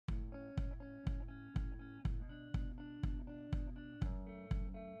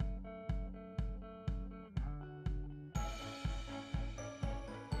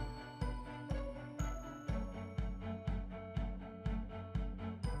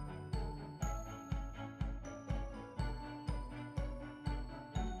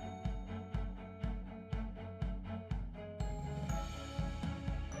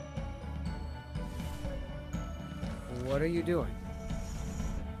What are you doing?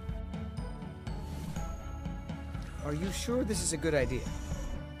 Are you sure this is a good idea?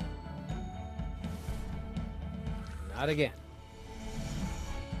 Not again.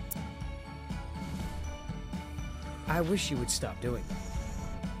 I wish you would stop doing that.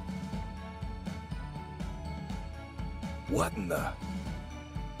 What in the...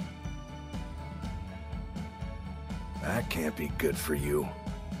 That can't be good for you.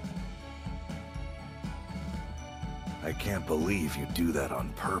 I can't believe you do that on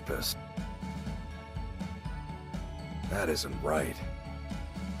purpose. That isn't right.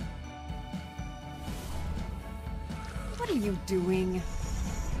 What are you doing?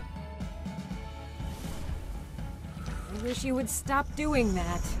 I wish you would stop doing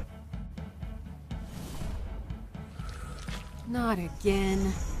that. Not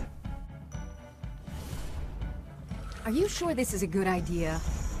again. Are you sure this is a good idea?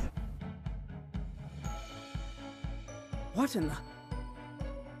 What in the...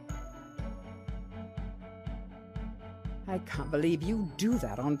 I can't believe you do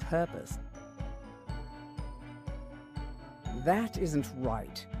that on purpose. That isn't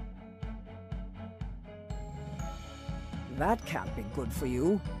right. That can't be good for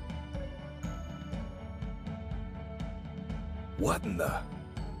you. What in the...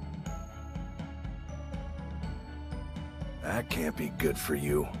 That can't be good for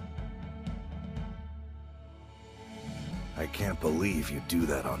you. I can't believe you do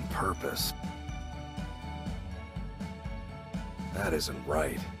that on purpose. That isn't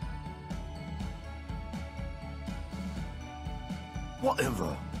right.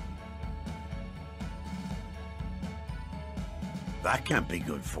 Whatever. That can't be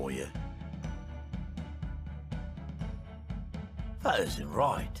good for you. That isn't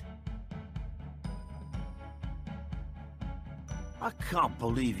right. I can't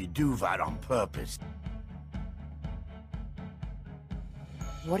believe you do that on purpose.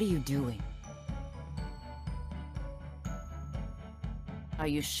 What are you doing? Are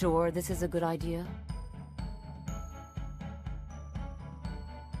you sure this is a good idea?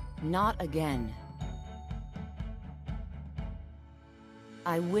 Not again.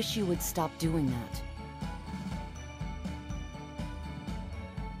 I wish you would stop doing that.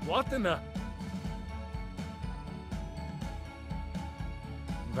 What in the...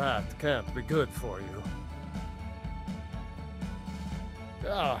 That can't be good for you.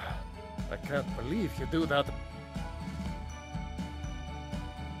 Ah, I can't believe you do that.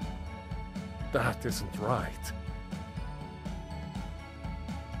 That isn't right.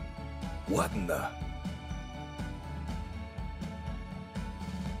 What in the...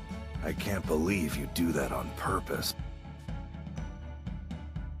 I can't believe you do that on purpose.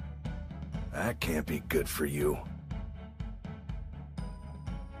 That can't be good for you.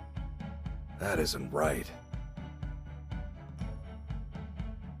 That isn't right.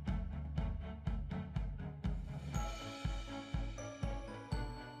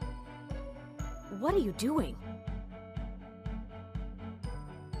 What are you doing?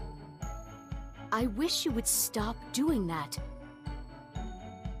 I wish you would stop doing that.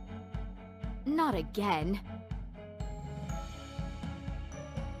 Not again.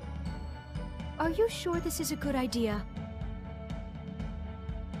 Are you sure this is a good idea?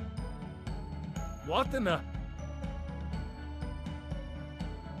 What in the...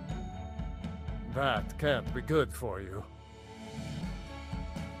 That can't be good for you.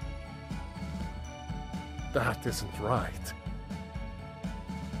 That isn't right.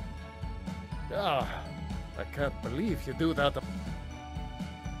 Ah, I can't believe you do that.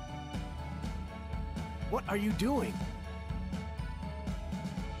 What are you doing?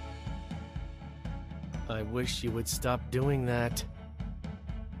 I wish you would stop doing that.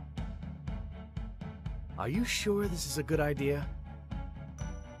 Are you sure this is a good idea?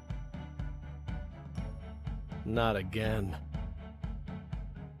 Not again.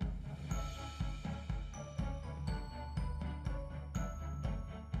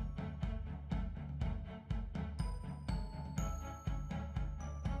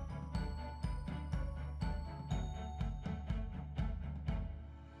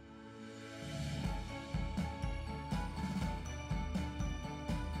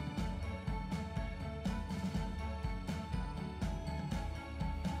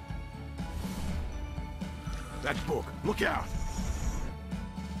 That book, look out!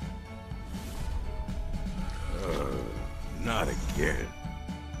 Not again.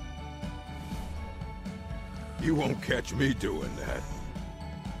 You won't catch me doing that.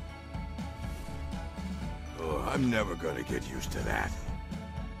 Oh, I'm never gonna get used to that.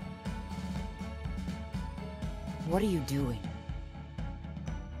 What are you doing?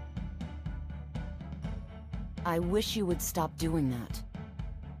 I wish you would stop doing that.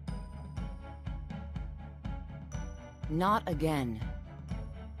 Not again.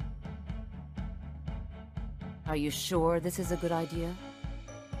 Are you sure this is a good idea?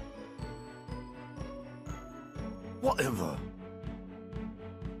 Whatever.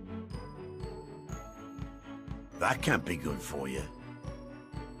 That can't be good for you.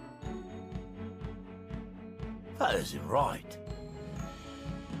 That isn't right.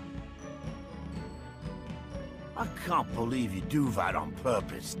 I can't believe you do that on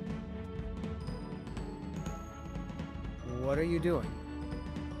purpose. What are you doing?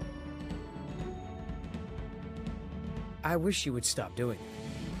 I wish you would stop doing it.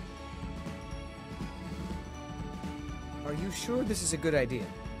 Are you sure this is a good idea?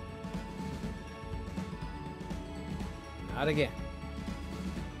 Not again.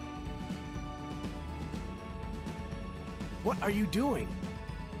 What are you doing?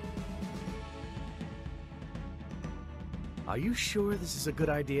 Are you sure this is a good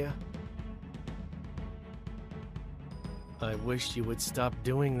idea? I wish you would stop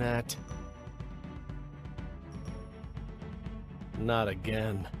doing that. Not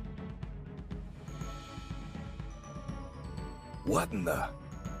again. What in the...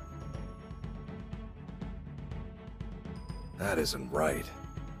 That isn't right.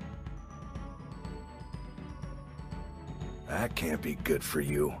 That can't be good for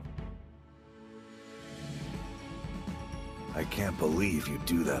you. I can't believe you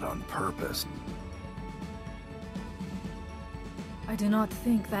do that on purpose. I do not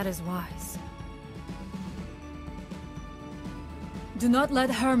think that is wise. Do not let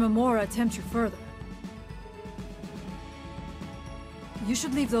Her Memora tempt you further. You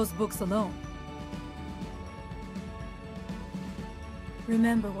should leave those books alone.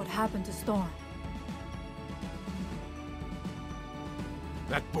 Remember what happened to Storm.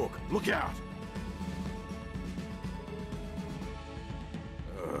 That book, look out!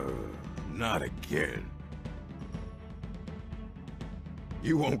 Not again.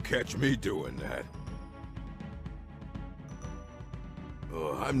 You won't catch me doing that.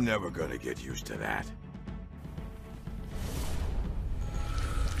 Oh, I'm never gonna get used to that.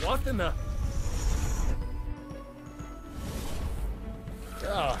 What in the...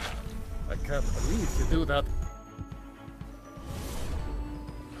 Ah, I can't believe you do that.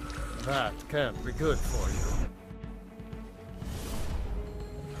 That can't be good for you.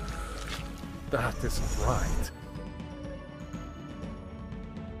 That isn't right.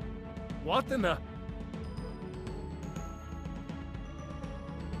 What in the...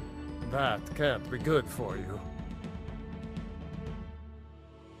 That can't be good for you.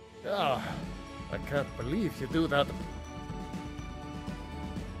 Ah, I can't believe you do that.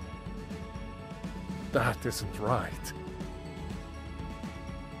 That isn't right.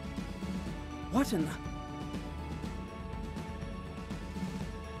 What in the...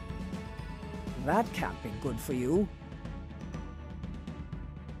 That can't be good for you.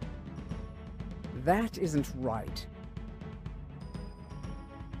 That isn't right.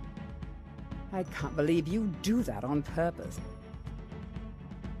 I can't believe you do that on purpose.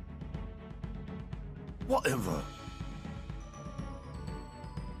 Whatever.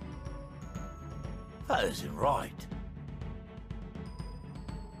 That isn't right.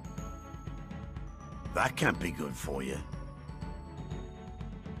 That can't be good for you.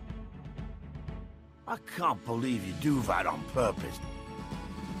 I can't believe you do that on purpose.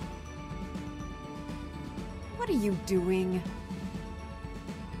 What are you doing?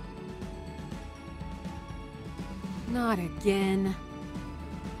 Not again.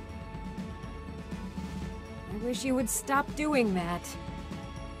 I wish you would stop doing that.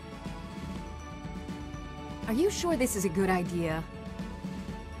 Are you sure this is a good idea?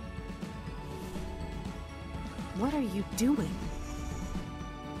 What are you doing?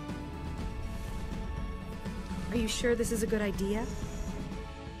 Are you sure this is a good idea?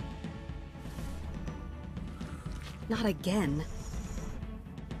 Not again.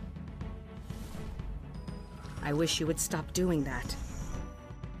 I wish you would stop doing that.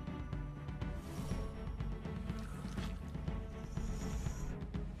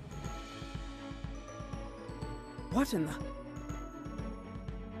 What in the...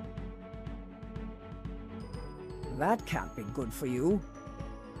 That can't be good for you.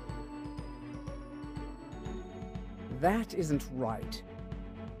 That isn't right.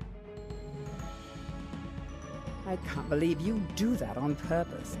 I can't believe you do that on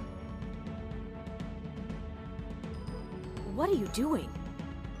purpose. What are you doing?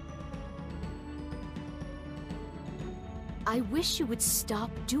 I wish you would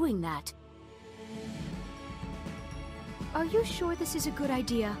stop doing that. Are you sure this is a good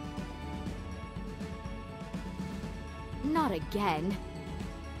idea? Not again.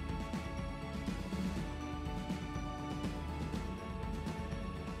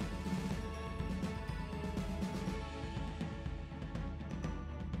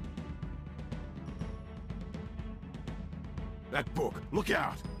 That book, look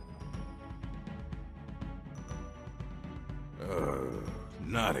out!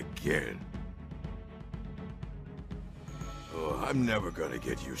 Not again. Oh, I'm never gonna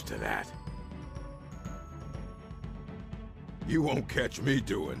get used to that. You won't catch me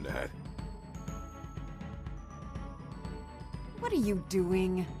doing that. What are you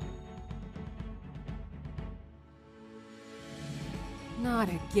doing? Not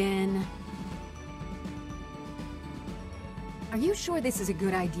again. Are you sure this is a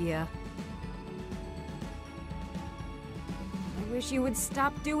good idea? I wish you would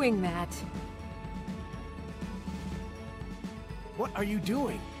stop doing that. What are you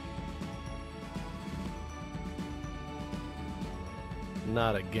doing?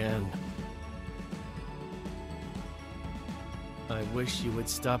 Not again. I wish you would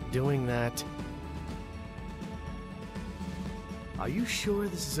stop doing that. Are you sure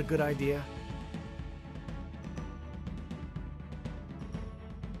this is a good idea?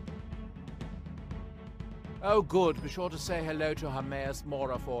 Oh, good. Be sure to say hello to Hermaeus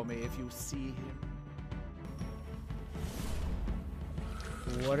Mora for me if you see him.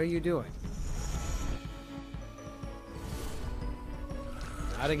 What are you doing?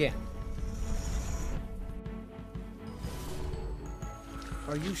 Not again.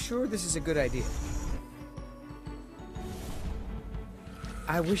 Are you sure this is a good idea?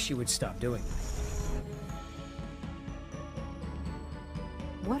 I wish you would stop doing that.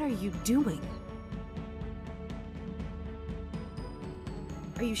 What are you doing?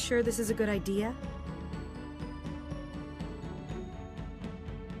 Are you sure this is a good idea?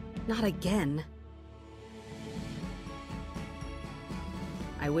 Not again.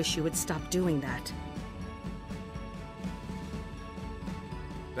 I wish you would stop doing that.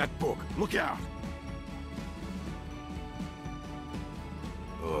 That book, look out!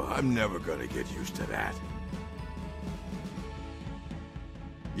 Oh, I'm never gonna get used to that.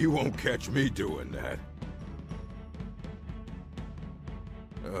 You won't catch me doing that.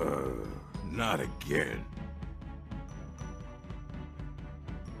 Not again.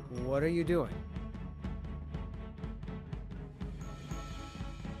 What are you doing?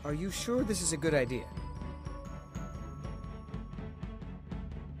 Are you sure this is a good idea?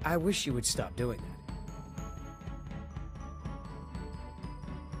 I wish you would stop doing that.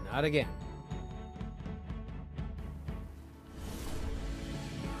 Not again.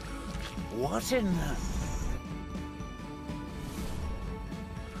 What in the...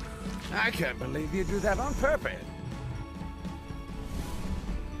 I can't believe you do that on purpose.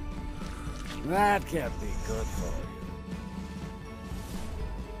 That can't be good for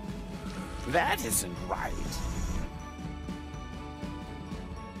you. That isn't right.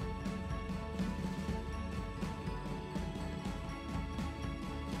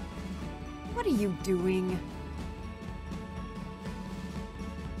 What are you doing?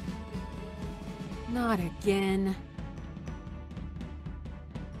 Not again.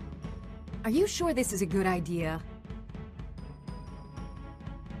 Are you sure this is a good idea?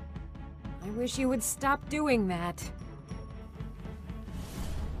 I wish you would stop doing that.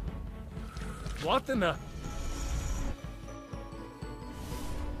 What in the...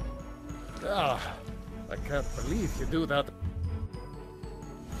 Ah, I can't believe you do that.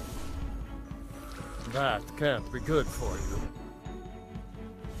 That can't be good for you.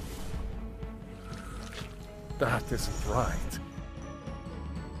 That isn't right.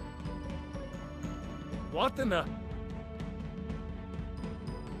 What in the...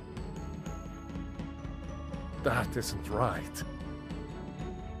 That isn't right.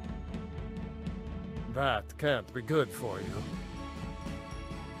 That can't be good for you.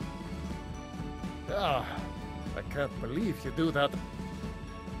 Ah, I can't believe you do that.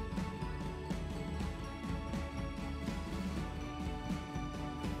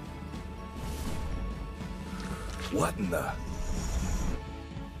 What in the...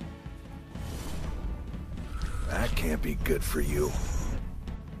 That can't be good for you.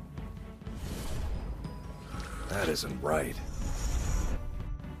 That isn't right.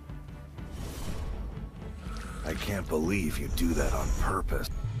 I can't believe you do that on purpose.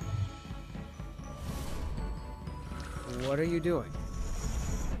 What are you doing?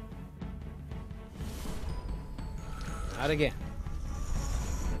 Not again.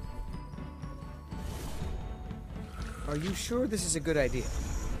 Are you sure this is a good idea?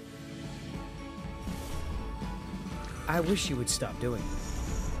 I wish you would stop doing it.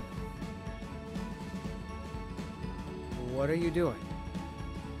 What are you doing?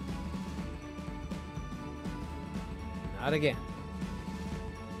 Not again.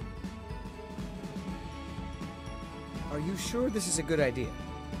 Are you sure this is a good idea?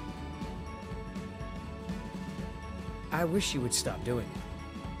 I wish you would stop doing it.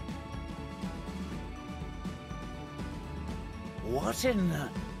 What in the...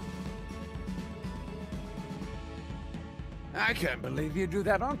 I can't believe you do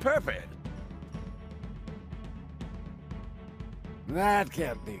that on purpose. That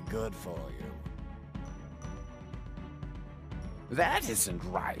can't be good for you. That isn't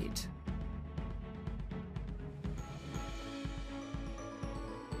right.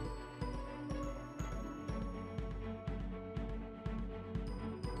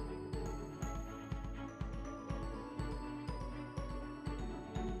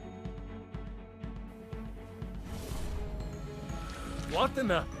 What in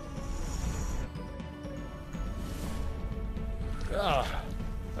the... Ah,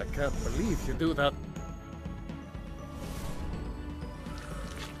 I can't believe you do that.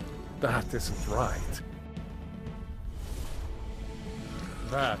 That isn't right.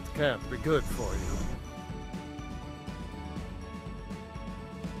 That can't be good for you.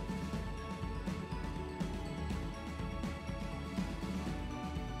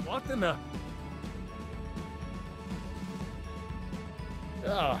 What in the...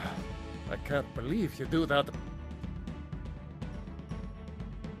 Ah, I can't believe you do that.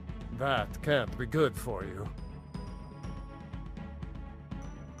 That can't be good for you.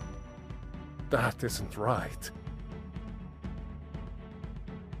 That isn't right.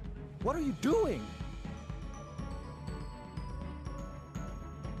 What are you doing?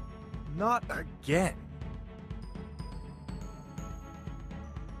 Not again.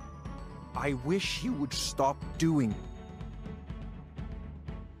 I wish you would stop doing...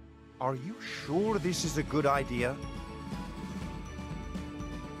 Are you sure this is a good idea?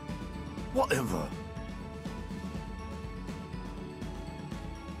 Whatever.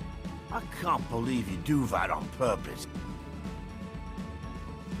 I can't believe you do that on purpose.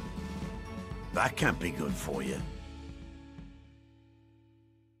 That can't be good for you.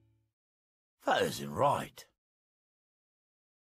 That isn't right.